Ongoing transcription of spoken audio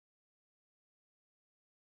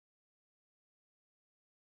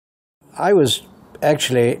I was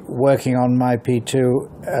actually working on my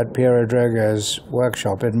P2 at Piero Drogo's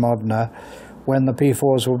workshop in Modena when the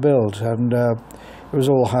P4s were built, and it was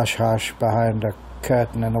all hush-hush behind a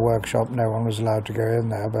curtain in the workshop. No one was allowed to go in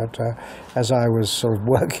there, but as I was sort of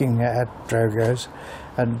working at Drogo's,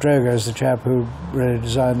 and Drogo's the chap who really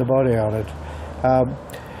designed the body on it,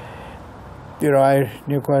 you know,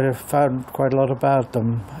 I found quite a lot about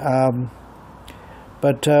them.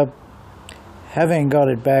 But having got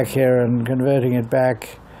it back here and converting it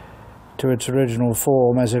back to its original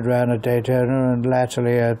form as it ran at Daytona and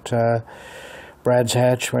latterly at Brands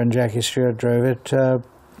Hatch when Jackie Stewart drove it,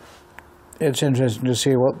 it's interesting to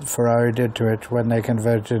see what Ferrari did to it when they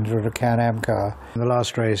converted it into a Can-Am car. The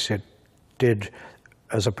last race it did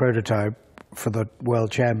as a prototype for the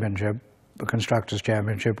World Championship, the Constructors'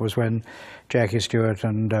 Championship, was when Jackie Stewart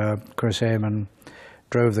and Chris Amon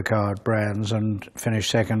drove the car at Brands and finished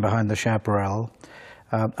second behind the Chaparral.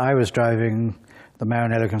 I was driving the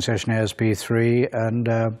Maranello Concessionaire's P3,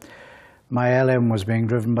 and my LM was being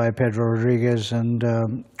driven by Pedro Rodriguez and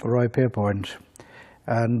Roy Pierpoint.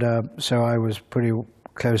 And so I was pretty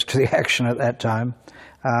close to the action at that time.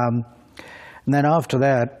 And then after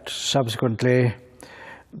that, subsequently,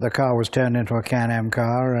 the car was turned into a Can-Am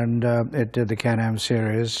car, and it did the Can-Am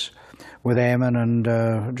series with Eamon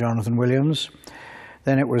and Jonathan Williams.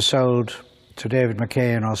 Then it was sold to David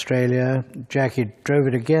McKay in Australia. Jackie drove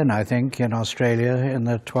it again, I think, in Australia in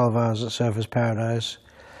the 12 Hours at Surfers Paradise,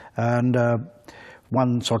 and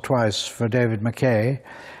once or twice for David McKay.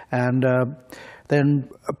 And then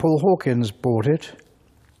Paul Hawkins bought it,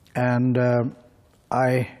 and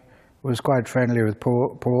I was quite friendly with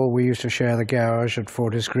Paul. We used to share the garage at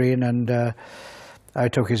Fortisgreen, and I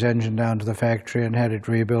took his engine down to the factory and had it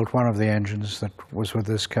rebuilt, one of the engines that was with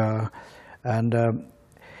this car. And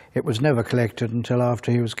it was never collected until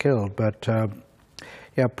after he was killed. But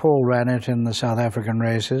yeah, Paul ran it in the South African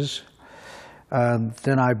races.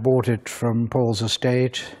 Then I bought it from Paul's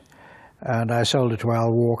estate, and I sold it to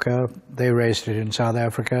Al Walker. They raced it in South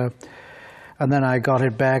Africa. And then I got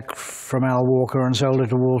it back from Al Walker and sold it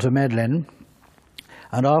to Walter Medlin,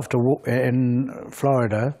 and after in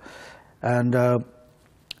Florida. And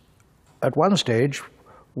at one stage,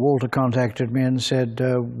 Walter contacted me and said,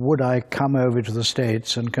 would I come over to the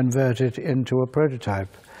States and convert it into a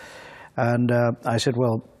prototype? And I said,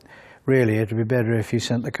 well, really, it would be better if you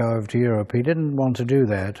sent the car over to Europe. He didn't want to do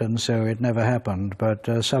that, and so it never happened. But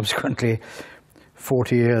subsequently,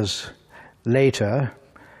 40 years later,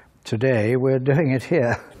 today, we're doing it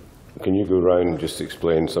here. Can you go around and just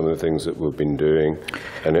explain some of the things that we've been doing?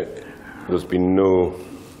 And there's been no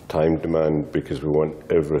time demand because we want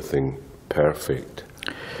everything perfect.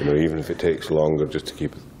 You know, even if it takes longer just to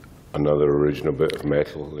keep another original bit of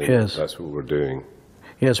metal, yes, that's what we're doing.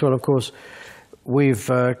 Yes, well, of course, we've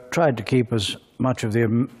tried to keep as much of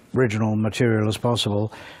the original material as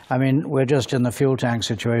possible. I mean, we're just in the fuel tank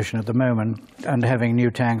situation at the moment and having new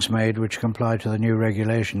tanks made which comply to the new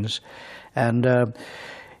regulations. And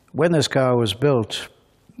when this car was built,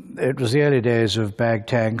 it was the early days of bag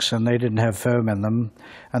tanks, and they didn't have foam in them,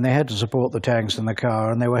 and they had to support the tanks in the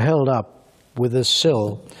car, and they were held up with this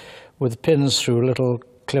sill with pins through little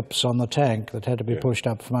clips on the tank that had to be pushed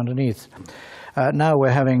up from underneath. Now we're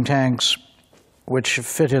having tanks which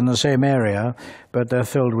fit in the same area, but they're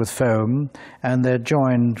filled with foam, and they're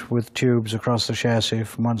joined with tubes across the chassis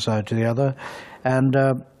from one side to the other, and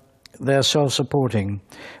they're self-supporting.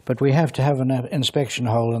 But we have to have an inspection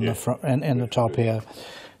hole in the front, in the top here,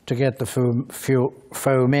 to get the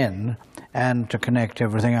foam in and to connect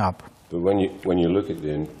everything up. But when you look at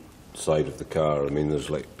the inside of the car, I mean, there's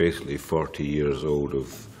like basically 40 years old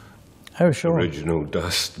of original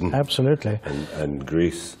dust and, absolutely, and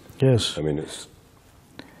grease. Yes. I mean, it's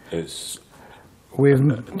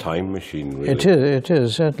a time machine, really. It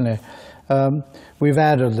is, certainly. We've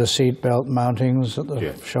added the seat belt mountings at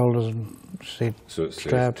the shoulders and seat straps. So it's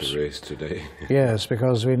safe to race today. Yes,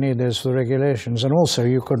 because we need this for the regulations. And also,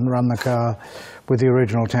 you couldn't run the car with the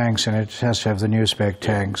original tanks in it. It has to have the new spec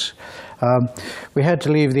tanks. We had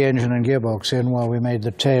to leave the engine and gearbox in while we made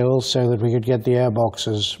the tail so that we could get the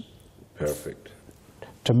airboxes perfect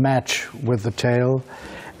to match with the tail.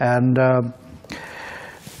 And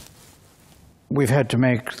we've had to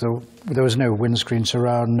make there was no windscreen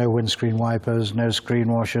surround, no windscreen wipers, no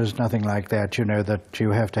screen washers, nothing like that, you know, that you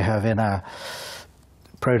have to have in a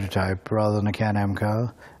prototype rather than a Can-Am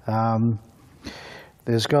car.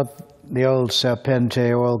 There's got the old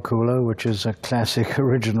Serpente oil cooler, which is a classic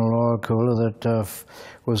original oil cooler that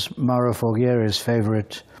was Mauro Folghieri's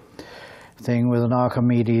favorite thing, with an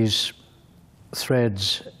Archimedes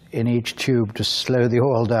threads in each tube to slow the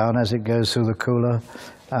oil down as it goes through the cooler.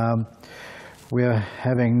 We're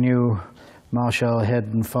having new Marshall head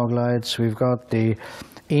and fog lights. We've got the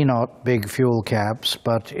E-Knot big fuel caps,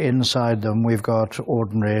 but inside them we've got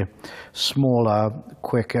ordinary, smaller,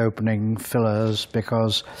 quick opening fillers,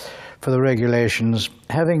 because for the regulations,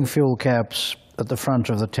 having fuel caps at the front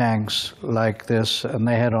of the tanks like this, and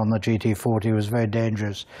they had on the GT40, was very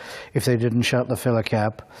dangerous. If they didn't shut the filler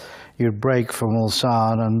cap, you'd brake from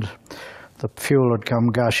Ulsan and the fuel would come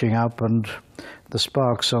gushing up, and the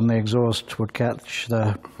sparks on the exhaust would catch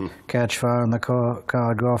fire, and the car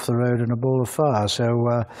would go off the road in a ball of fire.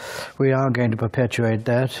 So we are going to perpetuate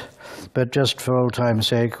that, but just for old time's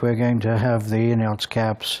sake, we're going to have the E-Knot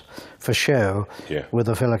caps for show, with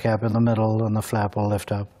the filler cap in the middle and the flap will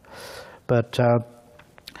lift up. But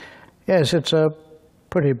yes, it's a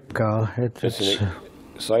pretty car. It's an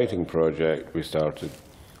exciting project. We started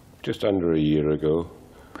just under a year ago.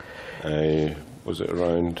 Was it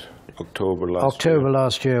around October last year? October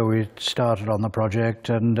last year we started on the project,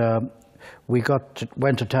 and we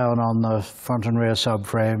went to town on the front and rear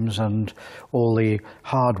subframes and all the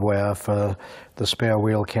hardware for the spare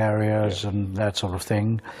wheel carriers and that sort of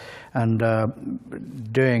thing, and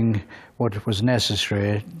doing what was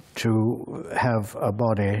necessary to have a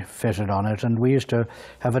body fitted on it. And we used to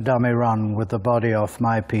have a dummy run with the body off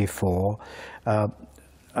my P4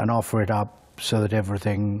 and offer it up so that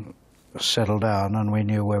everything settled down and we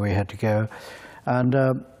knew where we had to go. And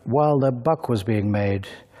while the buck was being made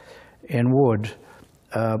in wood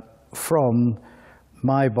from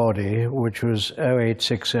my body, which was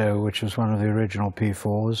 0860, which was one of the original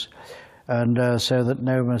P4s, and so that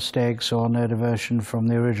no mistakes or no diversion from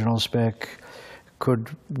the original spec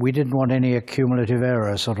we didn't want any accumulative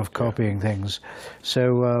error sort of copying things.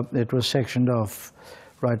 So it was sectioned off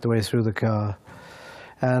right the way through the car.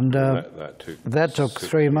 And that took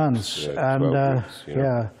 3 months, and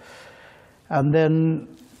and then,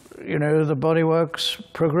 you know, the bodywork's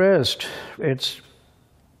progressed. It's,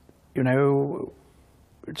 you know,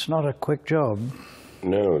 it's not a quick job.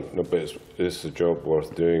 No, but it's a job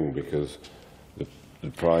worth doing, because the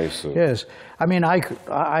price of... Yes, I mean,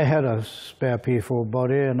 I had a spare P4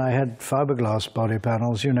 body and I had fiberglass body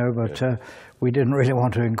panels, you know, but we didn't really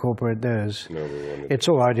want to incorporate those. No, we wanted... It's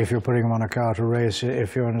all right if you're putting them on a car to race,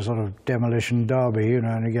 if you're in a sort of demolition derby, you know,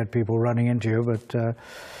 and you get people running into you, but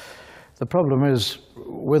the problem is,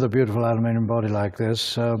 with a beautiful aluminium body like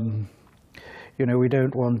this, you know, we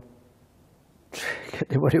don't want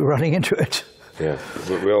anybody running into it. Yeah,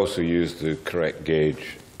 but we also used the correct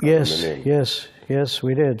gauge. Yes,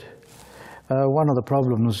 we did. One of the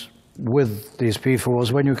problems with these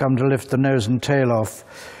P4s, when you come to lift the nose and tail off,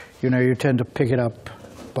 you know, you tend to pick it up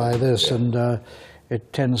by this, and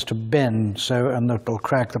it tends to bend, and it'll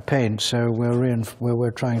crack the paint. So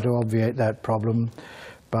we're trying to obviate that problem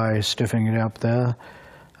by stiffening it up there.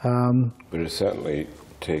 But it's certainly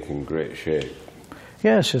taken great shape.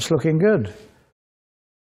 Yes, it's looking good.